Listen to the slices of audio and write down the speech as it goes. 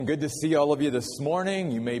Good to see all of you this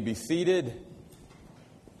morning. You may be seated.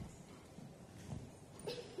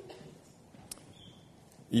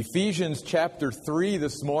 Ephesians chapter 3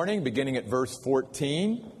 this morning, beginning at verse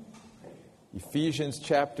 14. Ephesians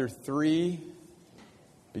chapter 3,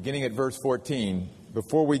 beginning at verse 14.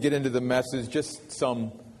 Before we get into the message, just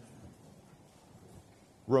some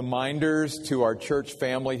reminders to our church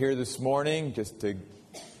family here this morning, just to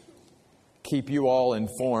keep you all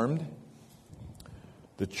informed.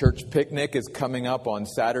 The church picnic is coming up on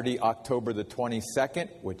Saturday, October the 22nd,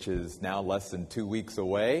 which is now less than 2 weeks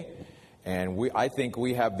away. And I think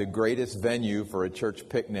we have the greatest venue for a church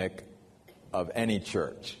picnic of any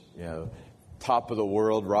church. You know, top of the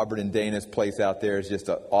world, Robert and Dana's place out there is just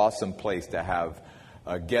an awesome place to have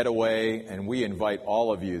a getaway. And we invite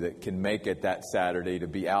all of you that can make it that Saturday to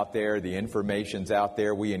be out there. The information's out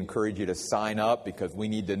there. We encourage you to sign up because we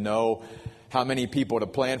need to know how many people to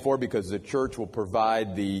plan for, because the church will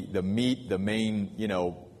provide the meat, the main,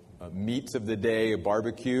 meats of the day, a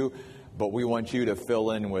barbecue. But we want you to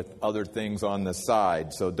fill in with other things on the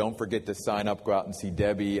side. So don't forget to sign up. Go out and see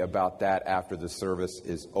Debbie about that after the service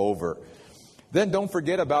is over. Then don't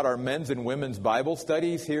forget about our men's and women's Bible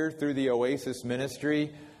studies here through the Oasis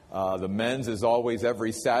Ministry. The men's is always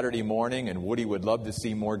every Saturday morning, and Woody would love to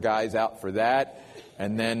see more guys out for that.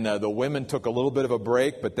 And then the women took a little bit of a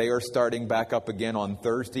break, but they are starting back up again on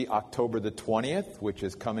Thursday, October the 20th, which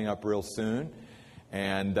is coming up real soon.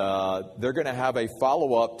 And they're going to have a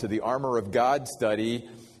follow-up to the Armor of God study,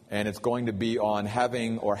 and it's going to be on how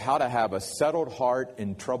to have a settled heart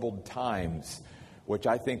in troubled times, which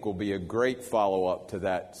I think will be a great follow-up to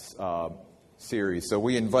that series. So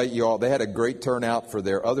we invite you all. They had a great turnout for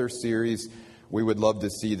their other series. We would love to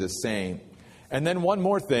see the same. And then one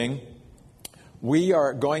more thing. We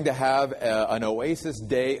are going to have an Oasis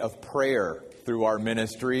Day of Prayer through our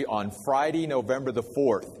ministry on Friday, November the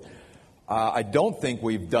 4th. I don't think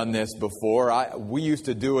we've done this before. We used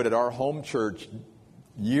to do it at our home church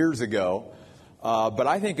years ago. But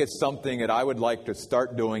I think it's something that I would like to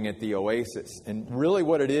start doing at the Oasis. And really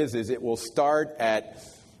what it is it will start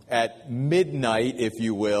at midnight, if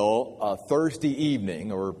you will, Thursday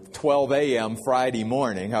evening, or 12 a.m. Friday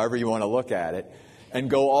morning, however you want to look at it, and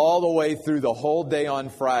go all the way through the whole day on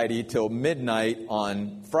Friday till midnight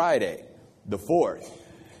on Friday, the 4th.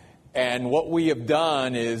 And what we have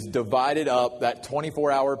done is divided up that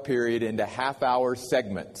 24-hour period into half-hour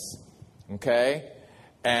segments, okay?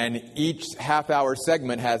 And each half-hour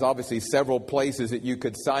segment has obviously several places that you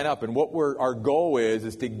could sign up. And what our goal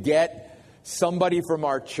is to get somebody from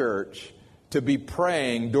our church to be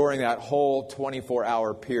praying during that whole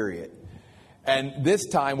 24-hour period. And this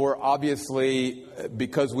time we're obviously,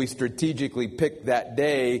 because we strategically picked that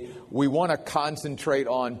day, we want to concentrate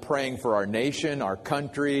on praying for our nation, our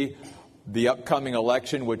country, the upcoming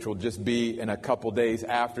election, which will just be in a couple days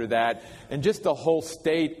after that, and just the whole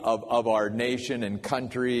state of our nation and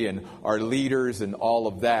country and our leaders and all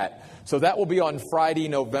of that. So that will be on Friday,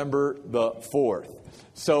 November the 4th.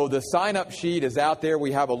 So the sign-up sheet is out there.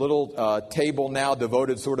 We have a little table now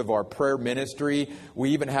devoted sort of our prayer ministry. We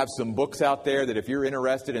even have some books out there that if you're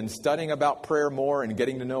interested in studying about prayer more and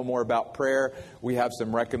getting to know more about prayer, we have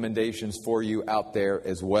some recommendations for you out there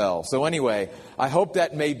as well. So anyway, I hope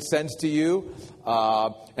that made sense to you.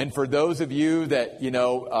 And for those of you that,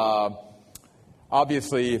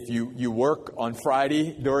 obviously, if you work on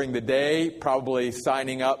Friday during the day, probably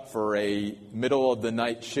signing up for a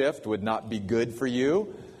middle-of-the-night shift would not be good for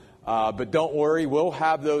you. But don't worry, we'll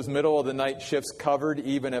have those middle-of-the-night shifts covered,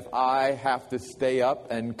 even if I have to stay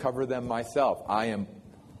up and cover them myself. I am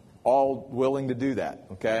all willing to do that,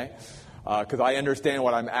 okay? Because I understand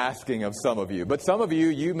what I'm asking of some of you. But some of you,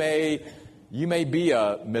 you may be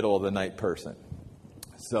a middle-of-the-night person.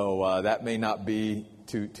 So that may not be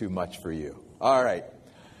too much for you. All right.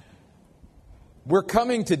 We're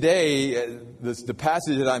coming today, the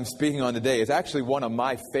passage that I'm speaking on today is actually one of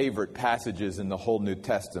my favorite passages in the whole New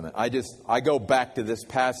Testament. I go back to this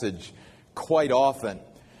passage quite often,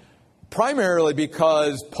 primarily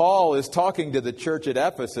because Paul is talking to the church at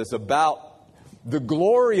Ephesus about the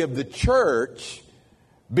glory of the church,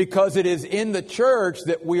 because it is in the church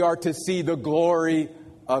that we are to see the glory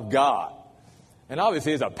of God. And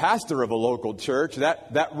obviously, as a pastor of a local church,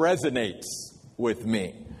 that resonates with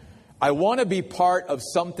me. I want to be part of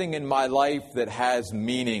something in my life that has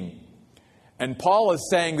meaning. And Paul is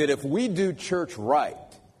saying that if we do church right,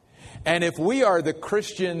 and if we are the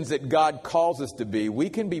Christians that God calls us to be, we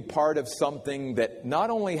can be part of something that not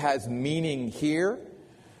only has meaning here,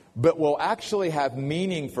 but will actually have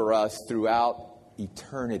meaning for us throughout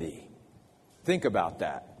eternity. Think about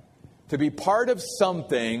that. To be part of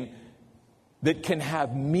something that can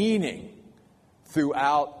have meaning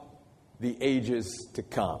throughout the ages to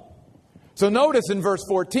come. So notice in verse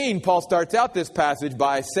 14, Paul starts out this passage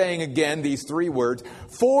by saying again these three words,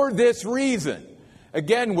 for this reason.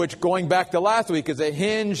 Again, which going back to last week is a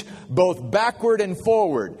hinge both backward and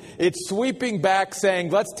forward. It's sweeping back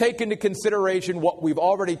saying, let's take into consideration what we've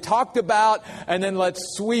already talked about, and then let's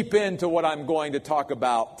sweep into what I'm going to talk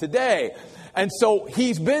about today. And so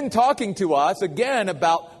he's been talking to us again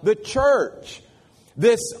about the church.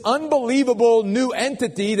 This unbelievable new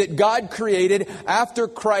entity that God created after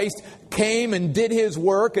Christ came and did his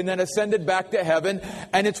work and then ascended back to heaven.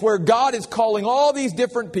 And it's where God is calling all these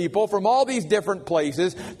different people from all these different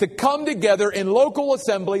places to come together in local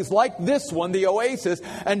assemblies like this one, the Oasis,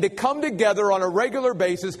 and to come together on a regular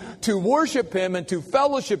basis to worship him and to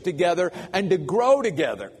fellowship together and to grow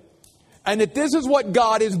together. And that this is what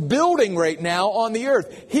God is building right now on the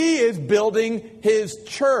earth. He is building his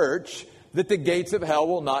church, that the gates of hell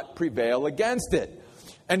will not prevail against it.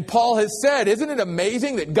 And Paul has said, isn't it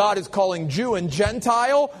amazing that God is calling Jew and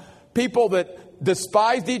Gentile, people that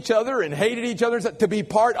despised each other and hated each other, to be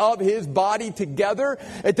part of his body together?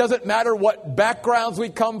 It doesn't matter what backgrounds we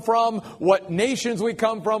come from, what nations we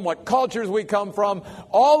come from, what cultures we come from.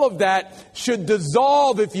 All of that should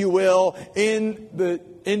dissolve, if you will,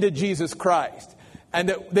 into Jesus Christ.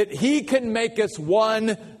 And that he can make us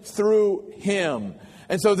one through him.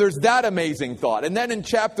 And so there's that amazing thought. And then in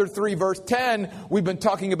chapter 3, verse 10, we've been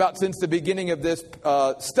talking about since the beginning of this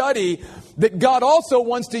study, that God also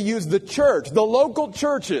wants to use the church, the local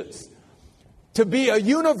churches, to be a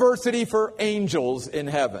university for angels in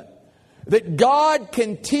heaven. That God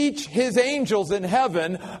can teach his angels in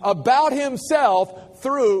heaven about himself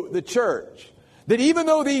through the church. That even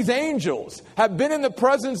though these angels have been in the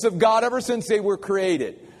presence of God ever since they were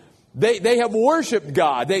created, They have worshiped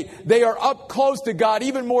God. They are up close to God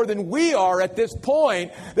even more than we are at this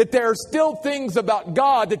point, that there are still things about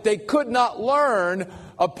God that they could not learn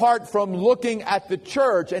apart from looking at the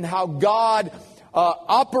church and how God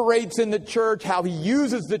operates in the church, how he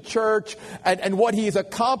uses the church, and what he is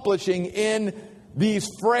accomplishing in these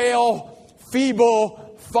frail,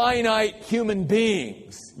 feeble, finite human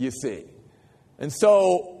beings, you see. And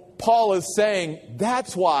so Paul is saying,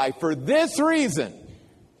 that's why, for this reason,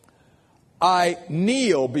 I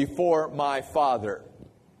kneel before my Father,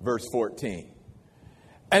 verse 14.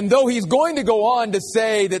 And though he's going to go on to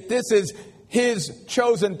say that this is his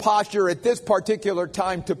chosen posture at this particular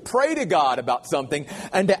time to pray to God about something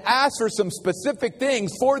and to ask for some specific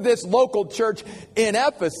things for this local church in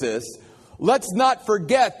Ephesus, let's not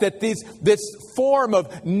forget that this form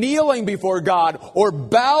of kneeling before God or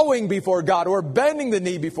bowing before God or bending the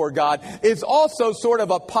knee before God is also sort of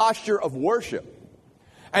a posture of worship.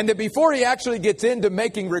 And that before he actually gets into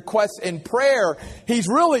making requests in prayer, he's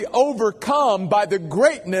really overcome by the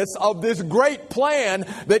greatness of this great plan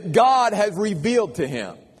that God has revealed to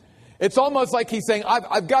him. It's almost like he's saying,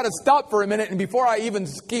 I've got to stop for a minute, and before I even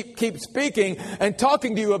keep speaking and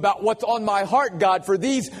talking to you about what's on my heart, God, for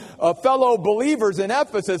these fellow believers in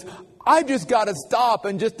Ephesus, I've just got to stop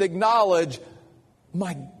and just acknowledge,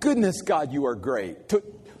 my goodness, God, you are great.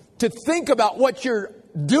 To think about what you're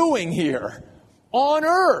doing here on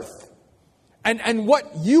earth and what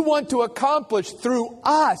you want to accomplish through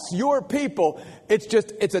us, your people.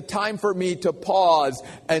 It's a time for me to pause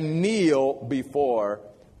and kneel before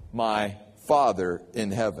my Father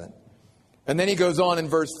in heaven. And then he goes on in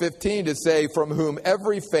verse 15 to say, from whom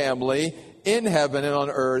every family in heaven and on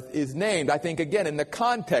earth is named. I think, again, in the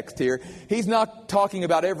context here, he's not talking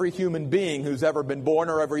about every human being who's ever been born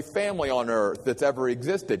or every family on earth that's ever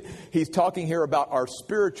existed. He's talking here about our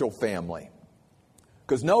spiritual family.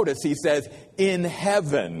 Because notice he says, in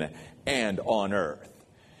heaven and on earth.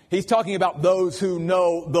 He's talking about those who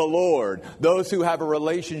know the Lord, those who have a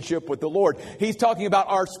relationship with the Lord. He's talking about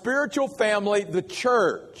our spiritual family, the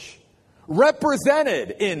church,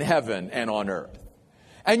 represented in heaven and on earth.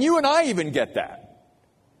 And you and I even get that.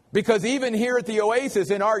 Because even here at the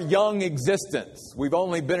Oasis, in our young existence, we've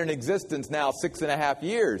only been in existence now 6.5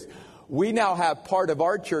 years. We now have part of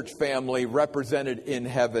our church family represented in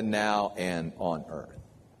heaven now and on earth,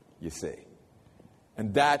 you see.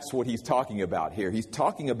 And that's what he's talking about here. He's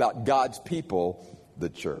talking about God's people, the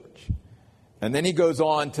church. And then he goes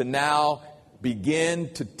on to now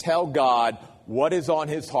begin to tell God what is on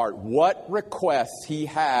his heart, what requests he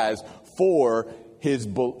has for his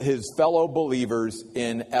fellow believers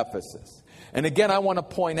in Ephesus. And again, I want to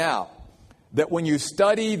point out that when you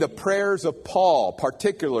study the prayers of Paul,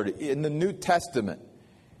 particularly in the New Testament,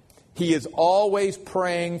 he is always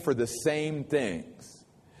praying for the same things.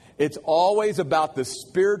 It's always about the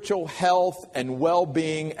spiritual health and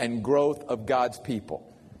well-being and growth of God's people.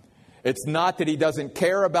 It's not that he doesn't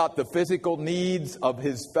care about the physical needs of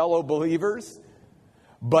his fellow believers,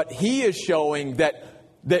 but he is showing that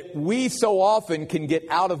we so often can get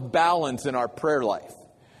out of balance in our prayer life.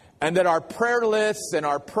 And that our prayer lists and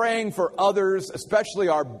our praying for others, especially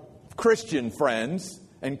our Christian friends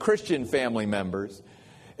and Christian family members,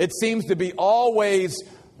 it seems to be always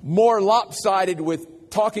more lopsided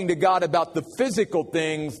with talking to God about the physical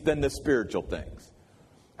things than the spiritual things.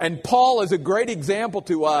 And Paul is a great example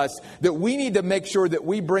to us that we need to make sure that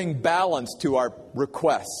we bring balance to our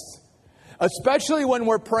requests, especially when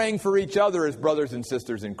we're praying for each other as brothers and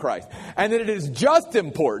sisters in Christ. And that it is just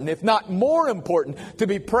important, if not more important, to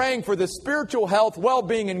be praying for the spiritual health,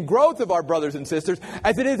 well-being, and growth of our brothers and sisters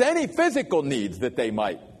as it is any physical needs that they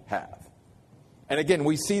might have. And again,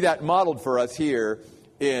 we see that modeled for us here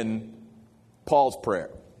in Paul's prayer.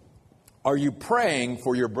 Are you praying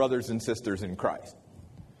for your brothers and sisters in Christ?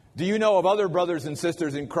 Do you know of other brothers and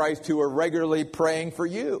sisters in Christ who are regularly praying for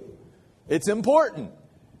you? It's important.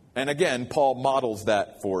 And again, Paul models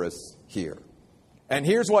that for us here. And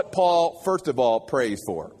here's what Paul, first of all, prays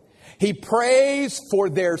for. He prays for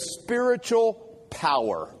their spiritual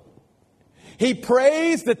power. He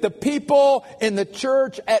prays that the people in the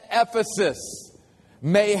church at Ephesus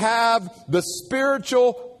may have the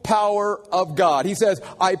spiritual power of God. He says,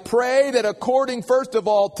 I pray that according, first of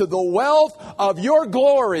all, to the wealth of your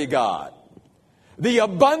glory, God, the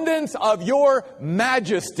abundance of your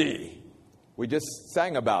majesty. We just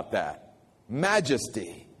sang about that.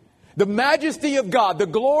 Majesty. The majesty of God, the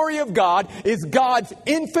glory of God, is God's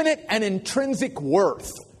infinite and intrinsic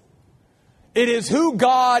worth. It is who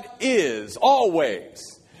God is,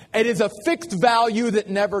 always. It is a fixed value that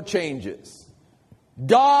never changes.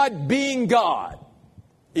 God, being God,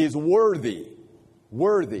 is worthy,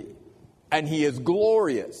 and He is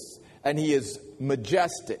glorious, and He is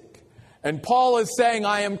majestic. And Paul is saying,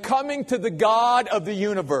 I am coming to the God of the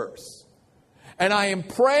universe. And I am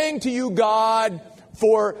praying to you, God,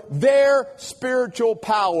 for their spiritual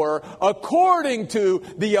power according to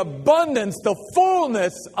the abundance, the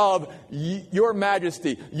fullness of your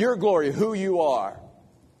majesty, your glory, who you are.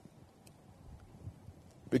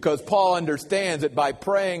 Because Paul understands that by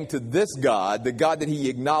praying to this God, the God that he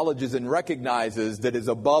acknowledges and recognizes that is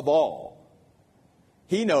above all,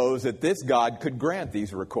 he knows that this God could grant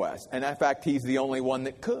these requests. And in fact, he's the only one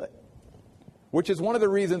that could. Which is one of the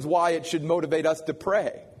reasons why it should motivate us to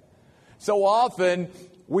pray. So often,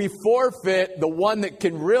 we forfeit the one that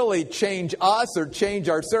can really change us or change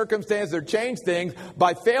our circumstances or change things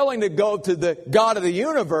by failing to go to the God of the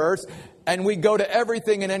universe, and we go to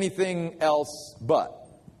everything and anything else but.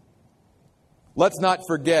 Let's not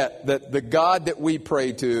forget that the God that we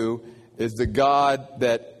pray to is the God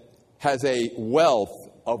that has a wealth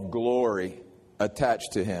of glory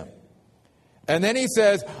attached to Him. And then he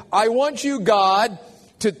says, I want you, God,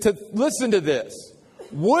 to listen to this.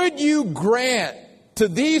 Would you grant to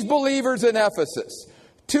these believers in Ephesus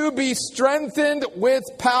to be strengthened with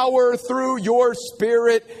power through your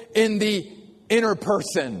Spirit in the inner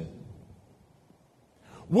person?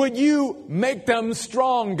 Would you make them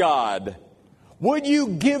strong, God? Would you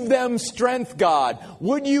give them strength, God?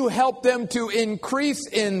 Would you help them to increase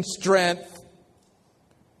in strength?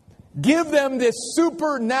 Give them this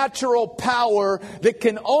supernatural power that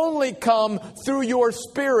can only come through your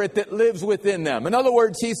Spirit that lives within them. In other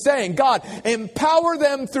words, he's saying, God, empower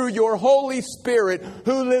them through your Holy Spirit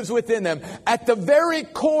who lives within them at the very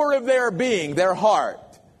core of their being, their heart.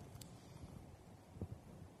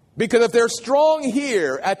 Because if they're strong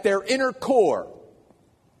here at their inner core,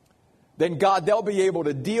 then God, they'll be able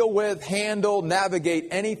to deal with, handle, navigate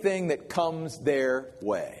anything that comes their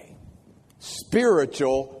way.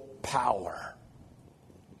 Spiritual power.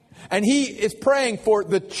 And he is praying for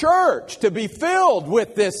the church to be filled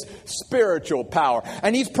with this spiritual power.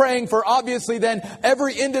 And he's praying for, obviously, then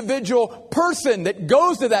every individual person that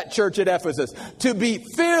goes to that church at Ephesus to be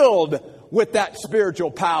filled with that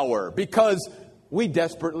spiritual power, because we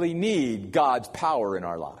desperately need God's power in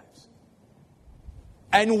our lives.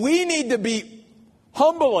 And we need to be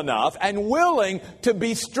humble enough and willing to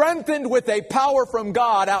be strengthened with a power from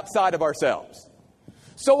God outside of ourselves.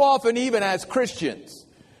 So often, even as Christians,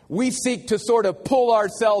 we seek to sort of pull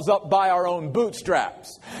ourselves up by our own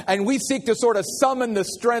bootstraps. And we seek to sort of summon the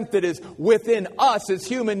strength that is within us as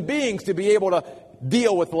human beings to be able to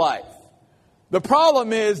deal with life. The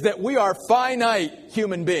problem is that we are finite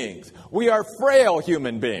human beings. We are frail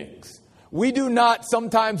human beings. We do not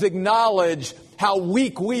sometimes acknowledge how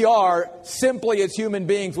weak we are simply as human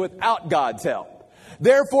beings without God's help.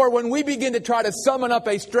 Therefore, when we begin to try to summon up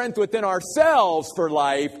a strength within ourselves for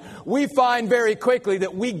life, we find very quickly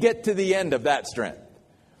that we get to the end of that strength.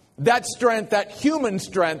 That strength, that human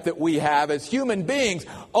strength that we have as human beings,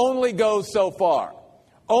 only goes so far,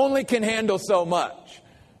 only can handle so much.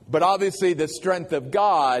 But obviously the strength of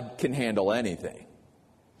God can handle anything.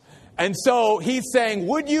 And so he's saying,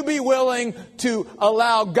 would you be willing to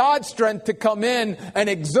allow God's strength to come in and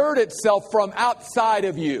exert itself from outside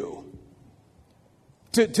of you?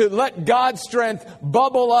 To let God's strength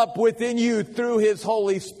bubble up within you through His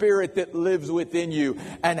Holy Spirit that lives within you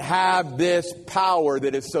and have this power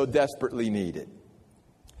that is so desperately needed.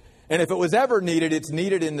 And if it was ever needed, it's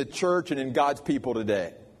needed in the church and in God's people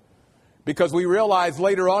today. Because we realize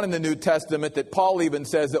later on in the New Testament that Paul even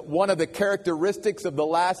says that one of the characteristics of the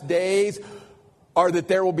last days are that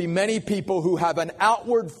there will be many people who have an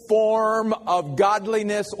outward form of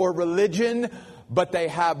godliness or religion, but they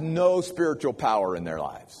have no spiritual power in their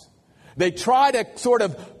lives. They try to sort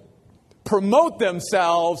of promote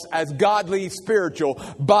themselves as godly spiritual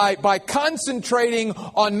by concentrating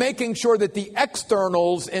on making sure that the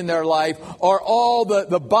externals in their life are all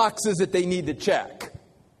the boxes that they need to check.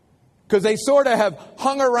 Because they sort of have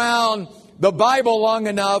hung around the Bible long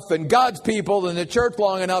enough and God's people and the church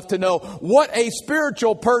long enough to know what a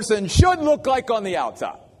spiritual person should look like on the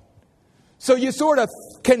outside. So you sort of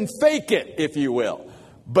can fake it, if you will.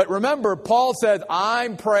 But remember, Paul says,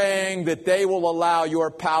 I'm praying that they will allow your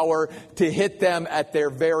power to hit them at their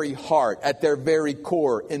very heart, at their very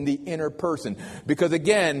core, in the inner person. Because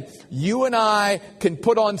again, you and I can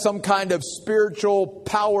put on some kind of spiritual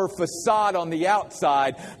power facade on the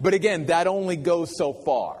outside, but again, that only goes so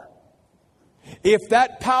far. If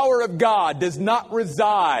that power of God does not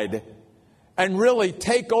reside and really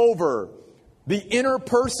take over the inner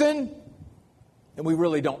person, then we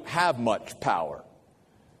really don't have much power.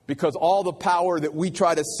 Because all the power that we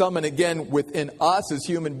try to summon again within us as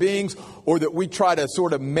human beings, or that we try to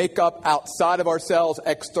sort of make up outside of ourselves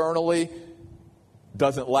externally,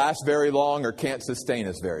 doesn't last very long or can't sustain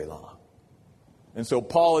us very long. And so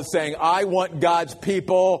Paul is saying, I want God's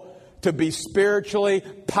people to be spiritually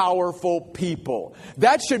powerful people.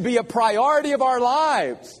 That should be a priority of our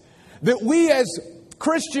lives. That we as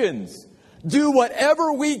Christians do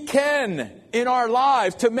whatever we can in our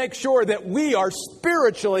lives to make sure that we are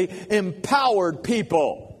spiritually empowered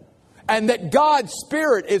people. And that God's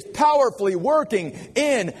Spirit is powerfully working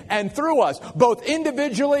in and through us, both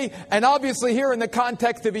individually and obviously here in the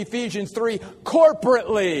context of Ephesians 3,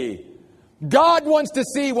 corporately. God wants to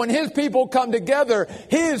see when His people come together,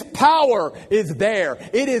 His power is there.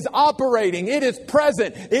 It is operating. It is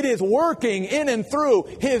present. It is working in and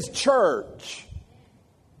through His church.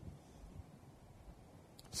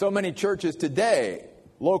 So many churches today,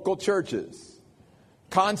 local churches,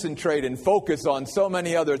 concentrate and focus on so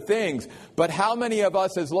many other things. But how many of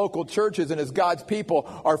us as local churches and as God's people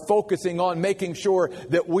are focusing on making sure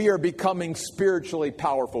that we are becoming spiritually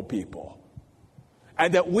powerful people?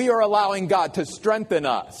 And that we are allowing God to strengthen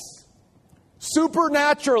us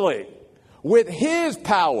supernaturally with His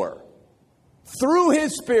power through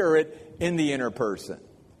His Spirit in the inner person.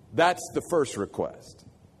 That's the first request.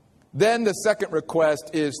 Then the second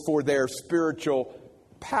request is for their spiritual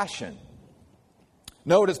passion.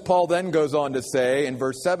 Notice Paul then goes on to say in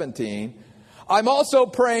verse 17, I'm also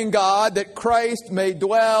praying, God, that Christ may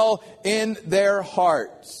dwell in their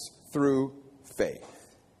hearts through faith,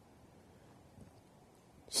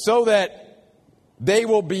 so that they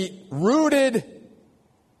will be rooted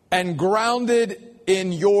and grounded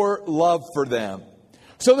in your love for them,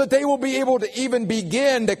 so that they will be able to even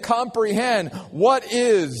begin to comprehend what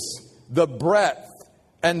is the breadth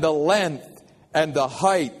and the length and the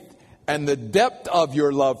height and the depth of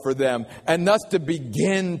your love for them, and thus to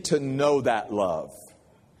begin to know that love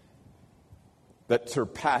that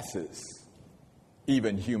surpasses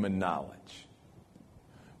even human knowledge.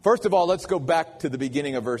 First of all, let's go back to the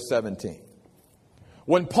beginning of verse 17.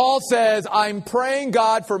 When Paul says, I'm praying,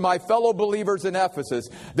 God, for my fellow believers in Ephesus,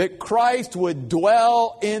 that Christ would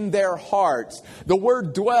dwell in their hearts. The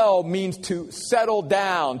word dwell means to settle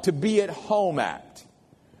down, to be at home at.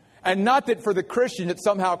 And not that for the Christian that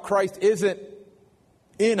somehow Christ isn't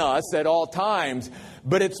in us at all times,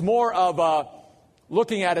 but it's more of a,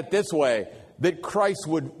 looking at it this way, that Christ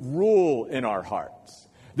would rule in our hearts.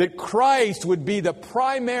 That Christ would be the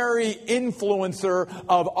primary influencer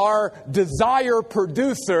of our desire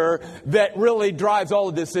producer that really drives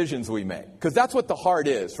all the decisions we make. Because that's what the heart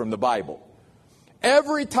is from the Bible.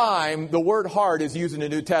 Every time the word heart is used in the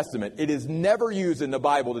New Testament, it is never used in the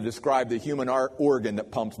Bible to describe the human organ that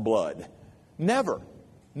pumps blood. Never.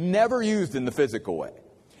 Never used in the physical way.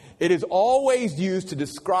 It is always used to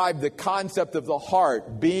describe the concept of the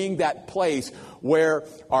heart being that place where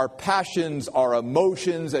our passions, our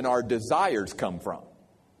emotions, and our desires come from.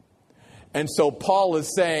 And so Paul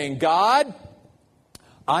is saying, God,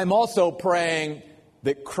 I'm also praying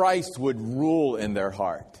that Christ would rule in their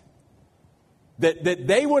heart. That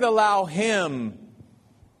they would allow Him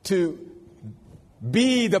to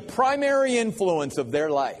be the primary influence of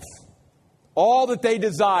their life. All that they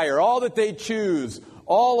desire, all that they choose,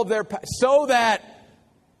 all of their... So that...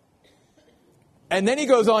 And then he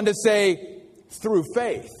goes on to say, through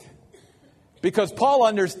faith. Because Paul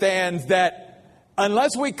understands that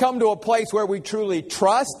unless we come to a place where we truly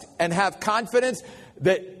trust and have confidence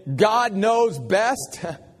that God knows best...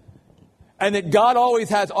 and that God always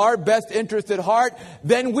has our best interest at heart,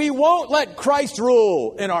 then we won't let Christ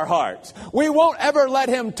rule in our hearts. We won't ever let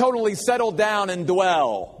Him totally settle down and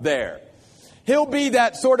dwell there. He'll be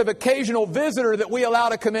that sort of occasional visitor that we allow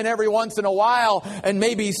to come in every once in a while and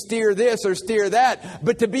maybe steer this or steer that.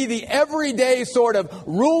 But to be the everyday sort of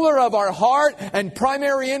ruler of our heart and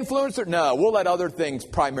primary influencer, no, we'll let other things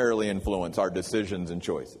primarily influence our decisions and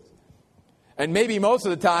choices. And maybe most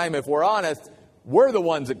of the time, if we're honest, we're the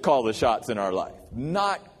ones that call the shots in our life,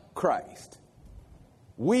 not Christ.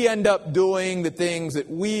 We end up doing the things that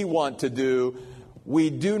we want to do. We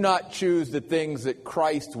do not choose the things that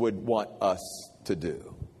Christ would want us to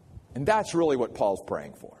do. And that's really what Paul's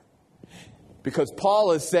praying for. Because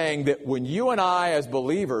Paul is saying that when you and I as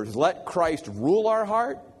believers let Christ rule our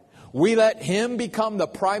heart, we let Him become the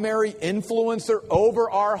primary influencer over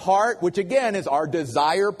our heart, which again is our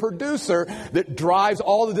desire producer that drives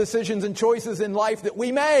all the decisions and choices in life that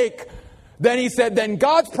we make. Then he said, then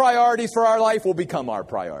God's priorities for our life will become our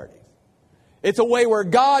priorities. It's a way where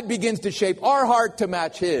God begins to shape our heart to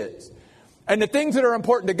match His. And the things that are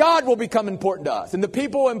important to God will become important to us. And the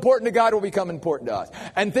people important to God will become important to us.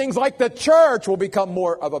 And things like the church will become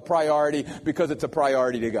more of a priority because it's a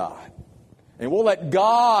priority to God. And we'll let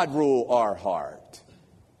God rule our heart,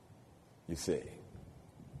 you see.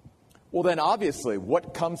 Well, then obviously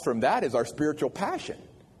what comes from that is our spiritual passion.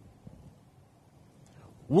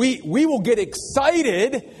 We will get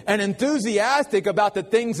excited and enthusiastic about the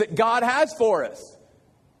things that God has for us.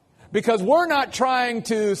 Because we're not trying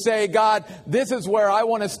to say, God, this is where I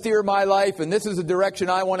want to steer my life, and this is the direction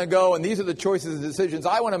I want to go, and these are the choices and decisions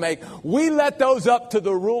I want to make. We let those up to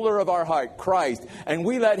the ruler of our heart, Christ, and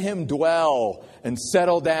we let Him dwell and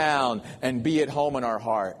settle down and be at home in our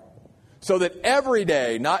heart. So that every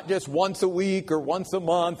day, not just once a week or once a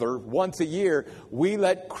month or once a year, we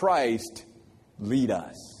let Christ lead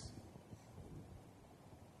us.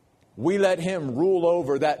 We let Him rule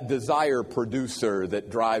over that desire producer that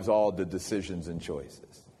drives all the decisions and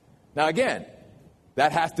choices. Now again,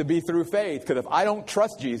 that has to be through faith, because if I don't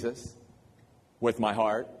trust Jesus with my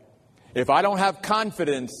heart, if I don't have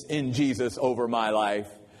confidence in Jesus over my life,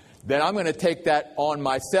 then I'm going to take that on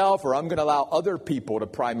myself, or I'm going to allow other people to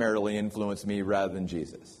primarily influence me rather than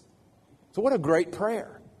Jesus. So what a great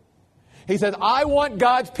prayer. He says, I want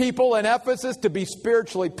God's people in Ephesus to be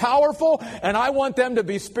spiritually powerful, and I want them to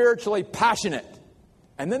be spiritually passionate.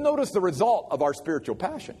 And then notice the result of our spiritual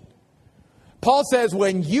passion. Paul says,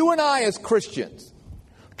 when you and I as Christians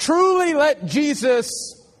truly let Jesus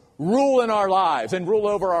rule in our lives and rule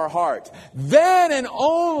over our hearts, then and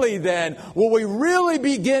only then will we really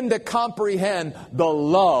begin to comprehend the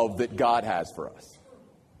love that God has for us.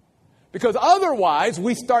 Because otherwise,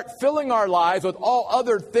 we start filling our lives with all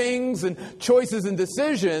other things and choices and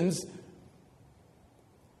decisions,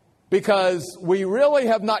 because we really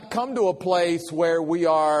have not come to a place where we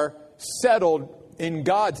are settled in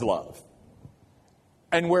God's love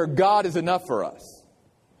and where God is enough for us.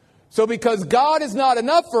 So because God is not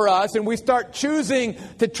enough for us and we start choosing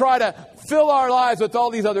to try to fill our lives with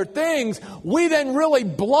all these other things, we then really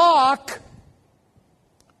block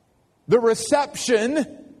the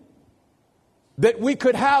reception that we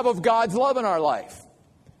could have of God's love in our life.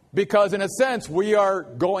 Because in a sense, we are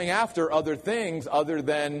going after other things other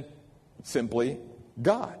than simply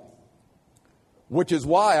God. Which is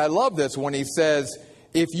why I love this when he says,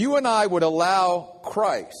 if you and I would allow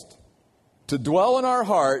Christ to dwell in our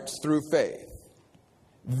hearts through faith,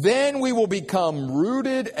 then we will become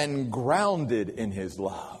rooted and grounded in His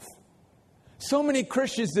love. So many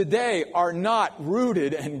Christians today are not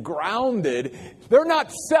rooted and grounded. They're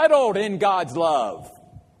not settled in God's love.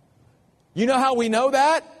 You know how we know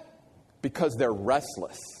that? Because they're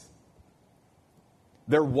restless.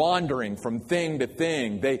 They're wandering from thing to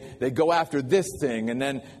thing. They go after this thing, and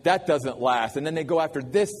then that doesn't last. And then they go after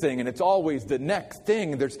this thing, and it's always the next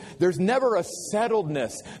thing. There's never a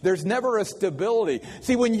settledness. There's never a stability.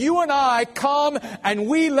 See, when you and I come and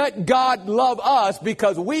we let God love us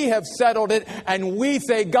because we have settled it, and we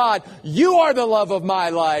say, God, you are the love of my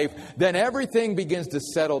life, then everything begins to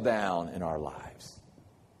settle down in our lives.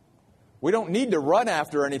 We don't need to run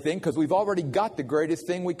after anything because we've already got the greatest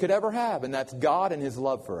thing we could ever have, and that's God and His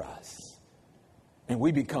love for us. And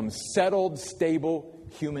we become settled, stable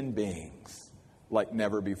human beings like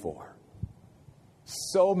never before.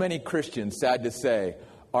 So many Christians, sad to say,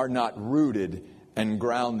 are not rooted and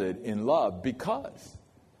grounded in love because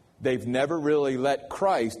they've never really let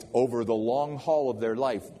Christ, over the long haul of their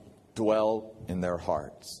life, dwell in their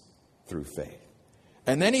hearts through faith.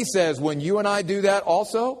 And then he says, when you and I do that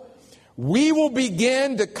also, we will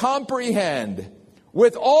begin to comprehend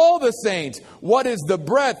with all the saints what is the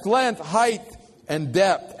breadth, length, height, and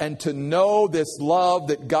depth, and to know this love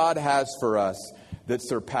that God has for us that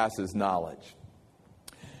surpasses knowledge.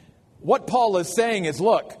 What Paul is saying is,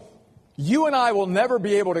 look, you and I will never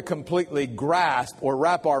be able to completely grasp or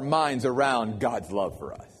wrap our minds around God's love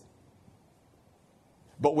for us.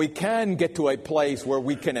 But we can get to a place where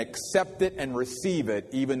we can accept it and receive it,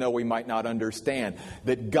 even though we might not understand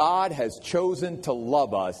that God has chosen to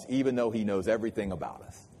love us, even though He knows everything about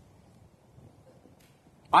us.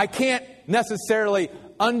 I can't necessarily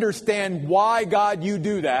understand why, God, you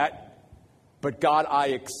do that. But God, I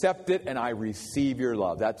accept it and I receive your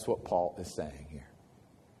love. That's what Paul is saying here.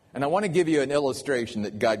 And I want to give you an illustration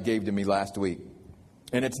that God gave to me last week.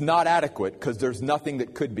 And it's not adequate because there's nothing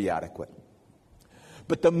that could be adequate.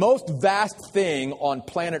 But the most vast thing on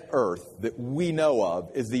planet Earth that we know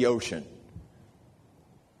of is the ocean.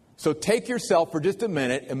 So take yourself for just a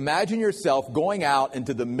minute. Imagine yourself going out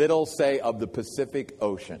into the middle, say, of the Pacific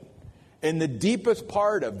Ocean, in the deepest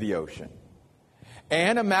part of the ocean.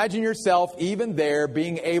 And imagine yourself even there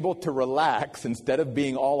being able to relax instead of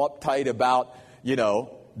being all uptight about,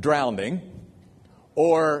 drowning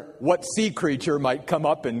or what sea creature might come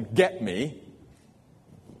up and get me.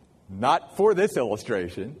 Not for this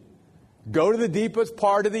illustration. Go to the deepest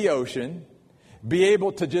part of the ocean, be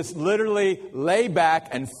able to just literally lay back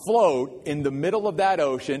and float in the middle of that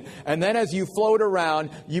ocean. And then as you float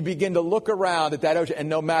around, you begin to look around at that ocean. And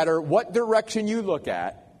no matter what direction you look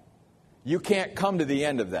at, you can't come to the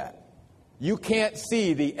end of that. You can't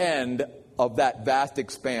see the end of that vast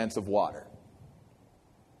expanse of water.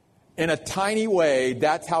 In a tiny way,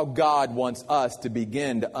 that's how God wants us to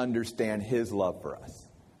begin to understand His love for us.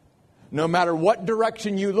 No matter what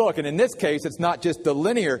direction you look, and in this case, it's not just the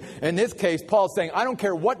linear. In this case, Paul's saying, I don't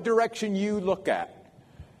care what direction you look at.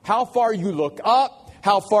 How far you look up,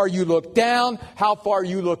 how far you look down, how far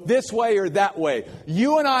you look this way or that way.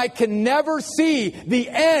 You and I can never see the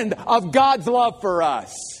end of God's love for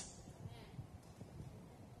us.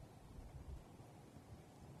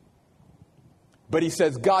 But he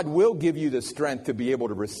says God will give you the strength to be able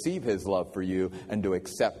to receive His love for you and to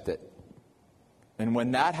accept it. And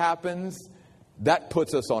when that happens, that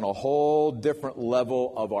puts us on a whole different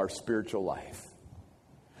level of our spiritual life.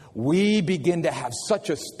 We begin to have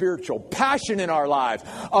such a spiritual passion in our lives,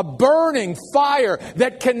 a burning fire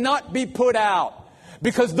that cannot be put out.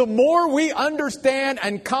 Because the more we understand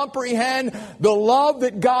and comprehend the love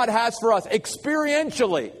that God has for us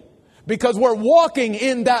experientially, because we're walking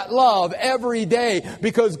in that love every day,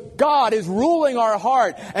 because God is ruling our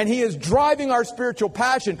heart and He is driving our spiritual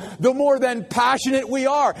passion, the more then passionate we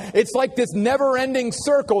are. It's like this never-ending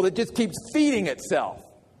circle that just keeps feeding itself.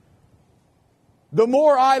 The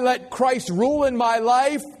more I let Christ rule in my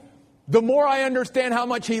life, the more I understand how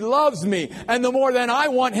much He loves me. And the more then I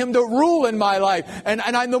want Him to rule in my life. And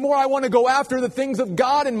the more I want to go after the things of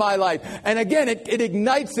God in my life. And again, it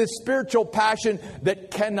ignites this spiritual passion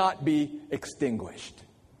that cannot be extinguished.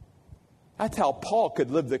 That's how Paul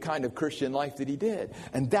could live the kind of Christian life that he did.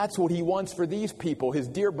 And that's what he wants for these people, his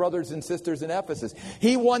dear brothers and sisters in Ephesus.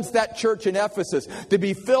 He wants that church in Ephesus to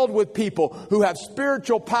be filled with people who have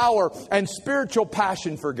spiritual power and spiritual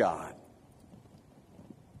passion for God.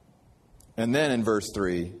 And then in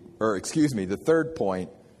the third point,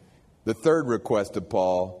 the third request of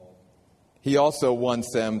Paul, he also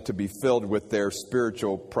wants them to be filled with their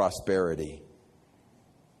spiritual prosperity.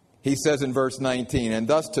 He says in verse 19, and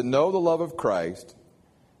thus to know the love of Christ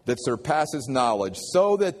that surpasses knowledge,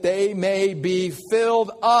 so that they may be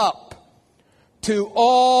filled up to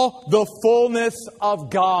all the fullness of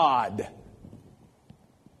God.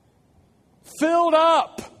 Filled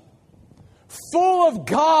up, full of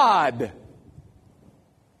God.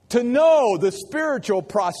 To know the spiritual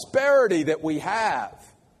prosperity that we have.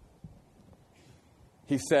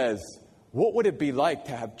 He says, what would it be like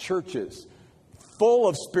to have churches full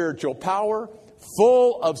of spiritual power,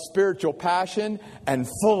 full of spiritual passion, and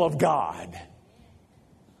full of God?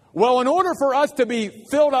 Well, in order for us to be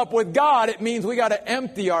filled up with God, it means we got to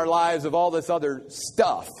empty our lives of all this other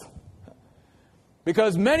stuff.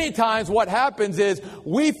 Because many times what happens is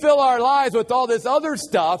we fill our lives with all this other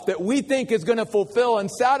stuff that we think is going to fulfill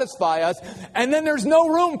and satisfy us, and then there's no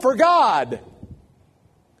room for God.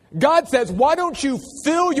 God says, why don't you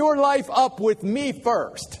fill your life up with me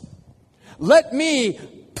first? Let me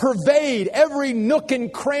pervade every nook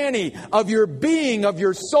and cranny of your being, of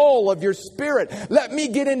your soul, of your spirit. Let me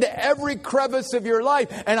get into every crevice of your life.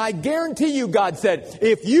 And I guarantee you, God said,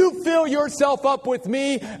 if you fill yourself up with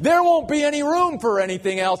me, there won't be any room for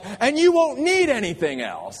anything else, and you won't need anything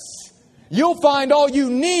else. You'll find all you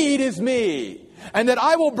need is me. And that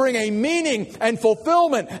I will bring a meaning and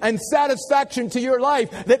fulfillment and satisfaction to your life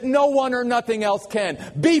that no one or nothing else can.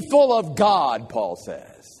 Be full of God, Paul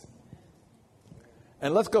says.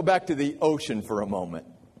 And let's go back to the ocean for a moment.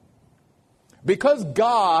 Because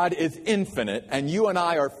God is infinite and you and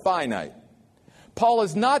I are finite, Paul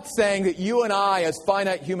is not saying that you and I as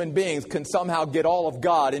finite human beings can somehow get all of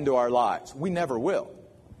God into our lives. We never will.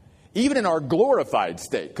 Even in our glorified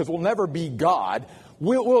state, because we'll never be God,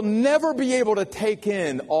 we'll never be able to take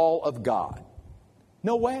in all of God.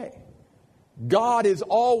 No way. God is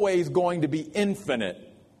always going to be infinite.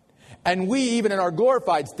 And we, even in our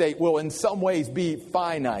glorified state, will in some ways be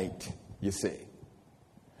finite, you see.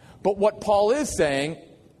 But what Paul is saying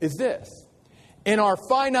is this. In our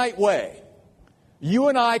finite way, you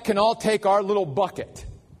and I can all take our little bucket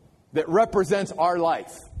that represents our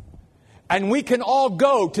life. And we can all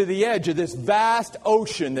go to the edge of this vast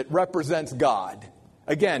ocean that represents God.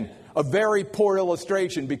 Again, a very poor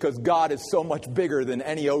illustration because God is so much bigger than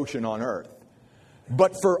any ocean on earth.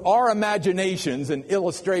 But for our imaginations and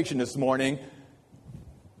illustration this morning,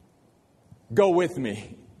 go with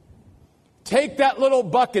me. Take that little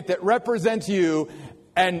bucket that represents you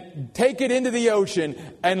and take it into the ocean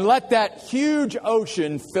and let that huge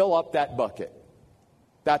ocean fill up that bucket.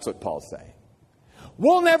 That's what Paul's saying.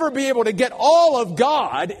 We'll never be able to get all of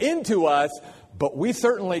God into us, but we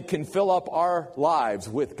certainly can fill up our lives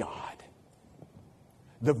with God.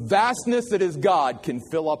 The vastness that is God can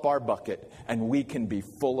fill up our bucket, and we can be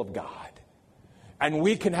full of God. And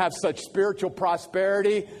we can have such spiritual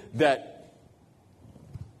prosperity that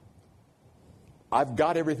I've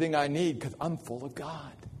got everything I need because I'm full of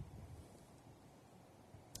God.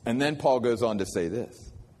 And then Paul goes on to say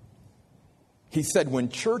this. He said, when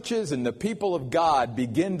churches and the people of God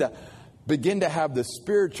begin to have the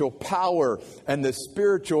spiritual power and the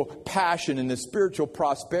spiritual passion and the spiritual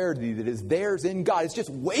prosperity that is theirs in God, it's just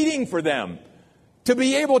waiting for them to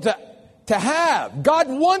be able to have. God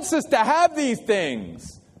wants us to have these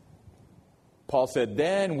things. Paul said,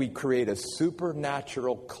 then we create a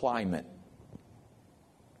supernatural climate,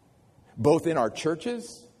 both in our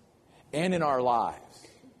churches and in our lives,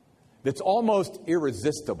 that's almost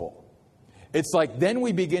irresistible. It's like then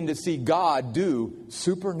we begin to see God do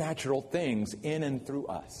supernatural things in and through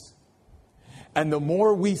us. And the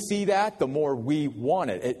more we see that, the more we want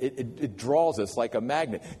it. It draws us like a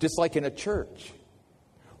magnet, just like in a church.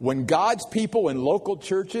 When God's people in local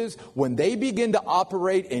churches, when they begin to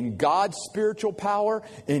operate in God's spiritual power,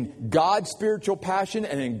 in God's spiritual passion,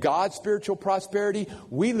 and in God's spiritual prosperity,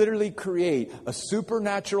 we literally create a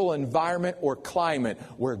supernatural environment or climate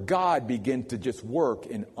where God begins to just work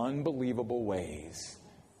in unbelievable ways.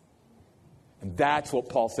 And that's what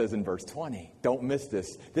Paul says in verse 20. Don't miss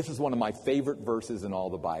this. This is one of my favorite verses in all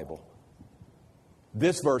the Bible.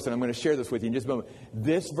 This verse, and I'm going to share this with you in just a moment,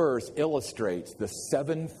 this verse illustrates the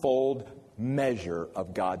sevenfold measure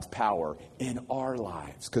of God's power in our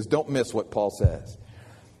lives. Because don't miss what Paul says.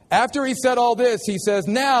 After he said all this, he says,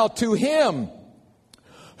 now to him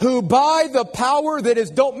who by the power that is,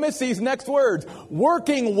 don't miss these next words,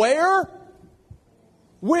 working where?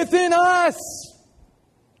 Within us,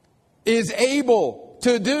 is able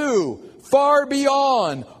to do far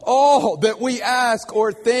beyond all that we ask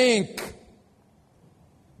or think.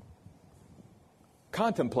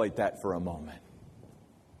 Contemplate that for a moment.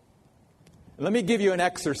 Let me give you an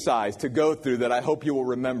exercise to go through that I hope you will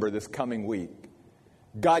remember this coming week.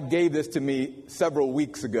 God gave this to me several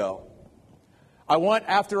weeks ago.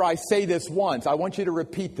 After I say this once, I want you to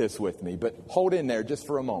repeat this with me, but hold in there just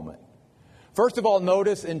for a moment. First of all,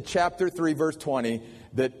 notice in chapter 3, verse 20,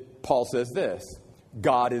 that Paul says this,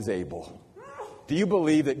 God is able. Do you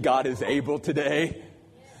believe that God is able today?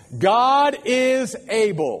 God is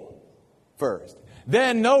able, first.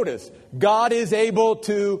 Then notice, God is able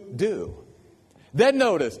to do. Then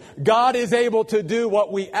notice, God is able to do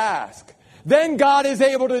what we ask. Then God is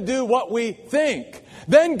able to do what we think.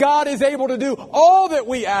 Then God is able to do all that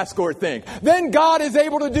we ask or think. Then God is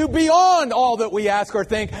able to do beyond all that we ask or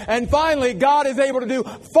think. And finally, God is able to do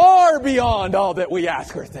far beyond all that we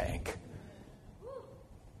ask or think.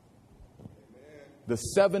 The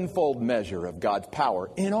sevenfold measure of God's power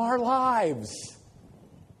in our lives.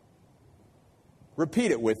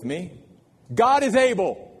 Repeat it with me. God is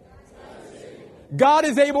able. God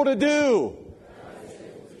is able to do.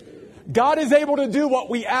 God is able to do what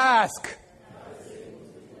we ask.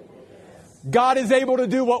 God is able to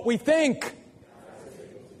do what we think.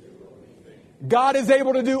 God is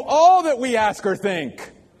able to do all that we ask or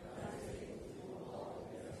think.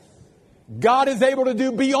 God is able to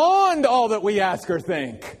do beyond all that we ask or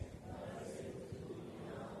think.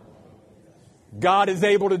 God is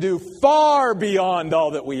able to do far beyond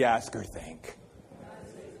all that we ask or think.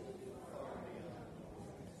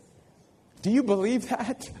 Do you believe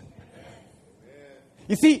that?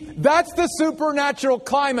 You see, that's the supernatural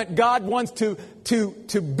climate God wants to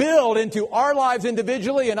build into our lives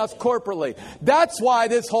individually and us corporately. That's why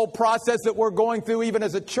this whole process that we're going through, even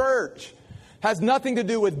as a church, has nothing to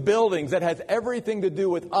do with buildings. It has everything to do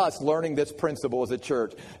with us learning this principle as a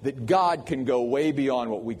church, that God can go way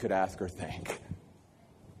beyond what we could ask or think.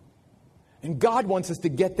 And God wants us to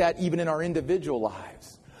get that even in our individual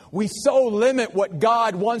lives. We so limit what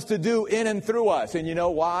God wants to do in and through us. And you know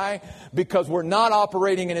why? Because we're not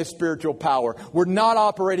operating in His spiritual power. We're not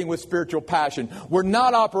operating with spiritual passion. We're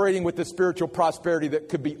not operating with the spiritual prosperity that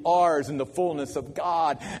could be ours in the fullness of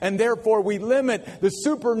God. And therefore we limit the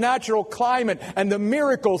supernatural climate and the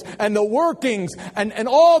miracles and the workings and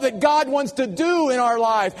all that God wants to do in our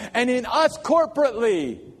lives and in us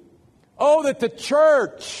corporately. Oh, that the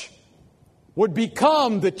church would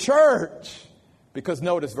become the church. Because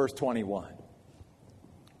notice verse 21.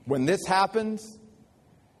 When this happens,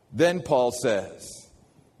 then Paul says,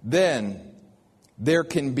 then there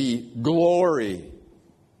can be glory.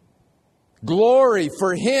 Glory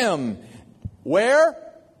for Him. Where?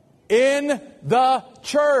 In the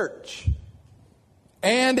church.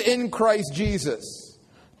 And in Christ Jesus.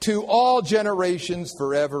 To all generations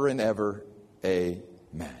forever and ever.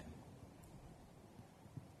 Amen.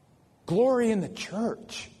 Glory in the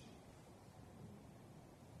church.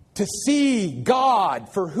 To see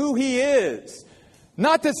God for who He is.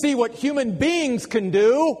 Not to see what human beings can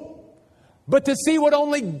do, but to see what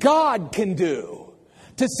only God can do.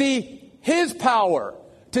 To see His power.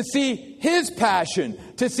 To see His passion.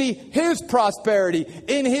 To see His prosperity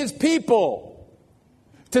in His people.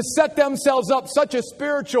 To set themselves up such a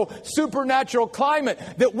spiritual, supernatural climate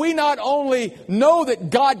that we not only know that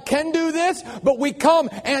God can do this, but we come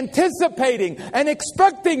anticipating and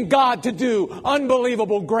expecting God to do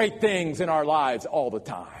unbelievable great things in our lives all the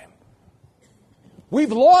time.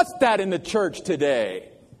 We've lost that in the church today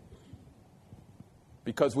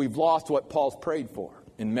because we've lost what Paul's prayed for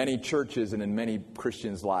in many churches and in many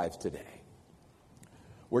Christians' lives today.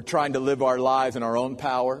 We're trying to live our lives in our own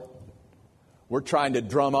power. We're trying to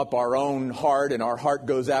drum up our own heart, and our heart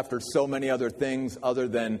goes after so many other things other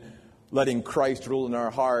than letting Christ rule in our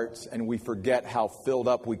hearts, and we forget how filled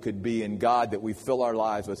up we could be in God that we fill our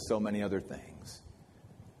lives with so many other things.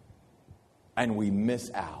 And we miss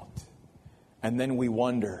out. And then we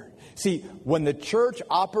wonder. See, when the church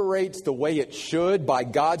operates the way it should by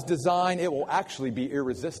God's design, it will actually be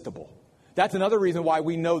irresistible. That's another reason why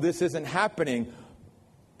we know this isn't happening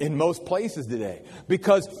in most places today.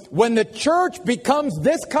 Because when the church becomes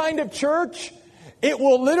this kind of church, it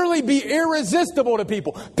will literally be irresistible to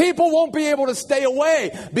people. People won't be able to stay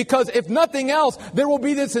away because if nothing else, there will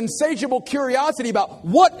be this insatiable curiosity about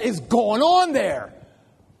what is going on there.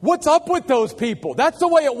 What's up with those people? That's the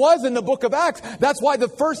way it was in the book of Acts. That's why the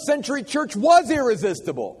first century church was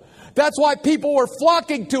irresistible. That's why people were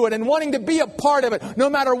flocking to it and wanting to be a part of it, no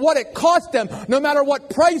matter what it cost them, no matter what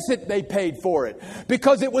price they paid for it.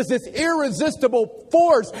 Because it was this irresistible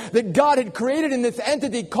force that God had created in this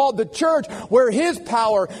entity called the church, where His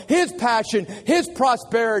power, His passion, His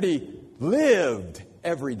prosperity lived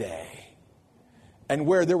every day. And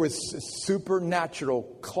where there was a supernatural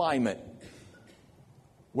climate,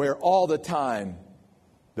 where all the time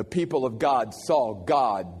the people of God saw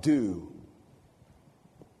God do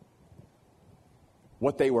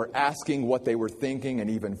what they were asking, what they were thinking, and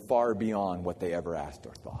even far beyond what they ever asked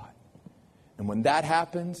or thought. And when that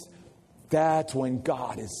happens, that's when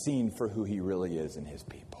God is seen for who He really is in His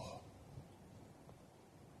people.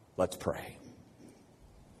 Let's pray.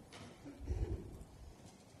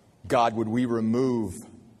 God, would we remove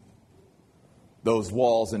those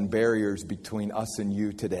walls and barriers between us and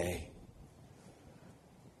You today?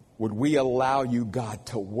 would we allow you, God,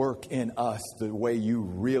 to work in us the way you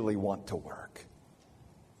really want to work?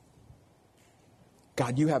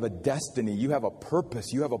 God, you have a destiny, you have a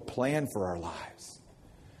purpose, you have a plan for our lives.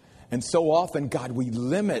 And so often, God, we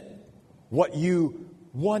limit what you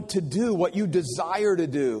want to do, what you desire to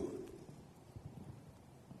do.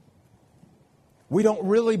 We don't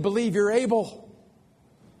really believe you're able.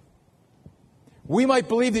 We might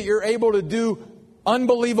believe that you're able to do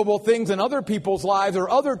unbelievable things in other people's lives or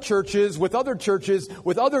other churches, with other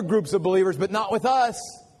groups of believers, but not with us.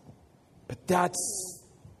 But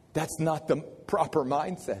that's not the proper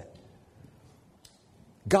mindset.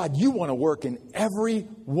 God, you want to work in every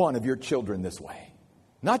one of your children this way.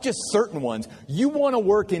 Not just certain ones. You want to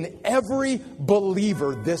work in every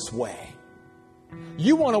believer this way.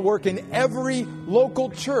 You want to work in every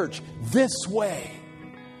local church this way.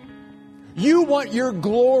 You want your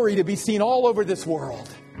glory to be seen all over this world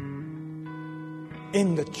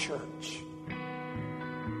in the church.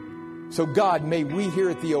 So God, may we here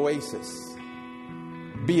at the Oasis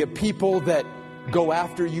be a people that go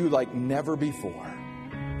after you like never before.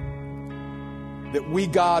 That we,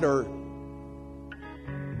 God, are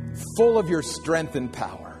full of your strength and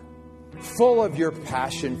power, full of your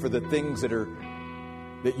passion for the things that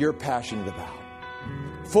you're passionate about,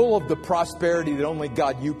 full of the prosperity that only,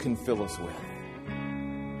 God, you can fill us with.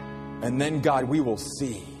 And then, God, we will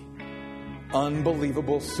see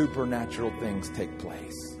unbelievable supernatural things take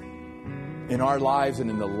place in our lives and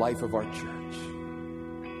in the life of our church.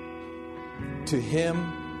 To him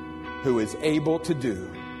who is able to do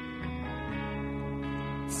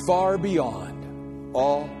far beyond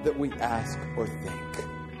all that we ask or think,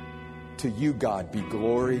 to you, God, be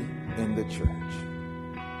glory in the church.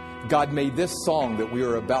 God, may this song that we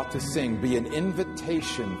are about to sing be an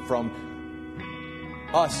invitation from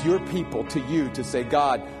us, your people, to you to say,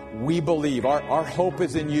 God, we believe. Our hope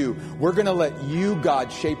is in you. We're going to let you,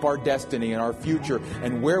 God, shape our destiny and our future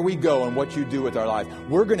and where we go and what you do with our lives.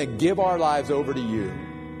 We're going to give our lives over to you.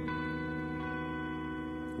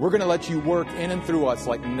 We're going to let you work in and through us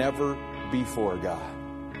like never before, God.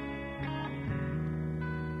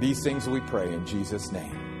 These things we pray in Jesus'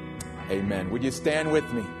 name. Amen. Would you stand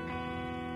with me?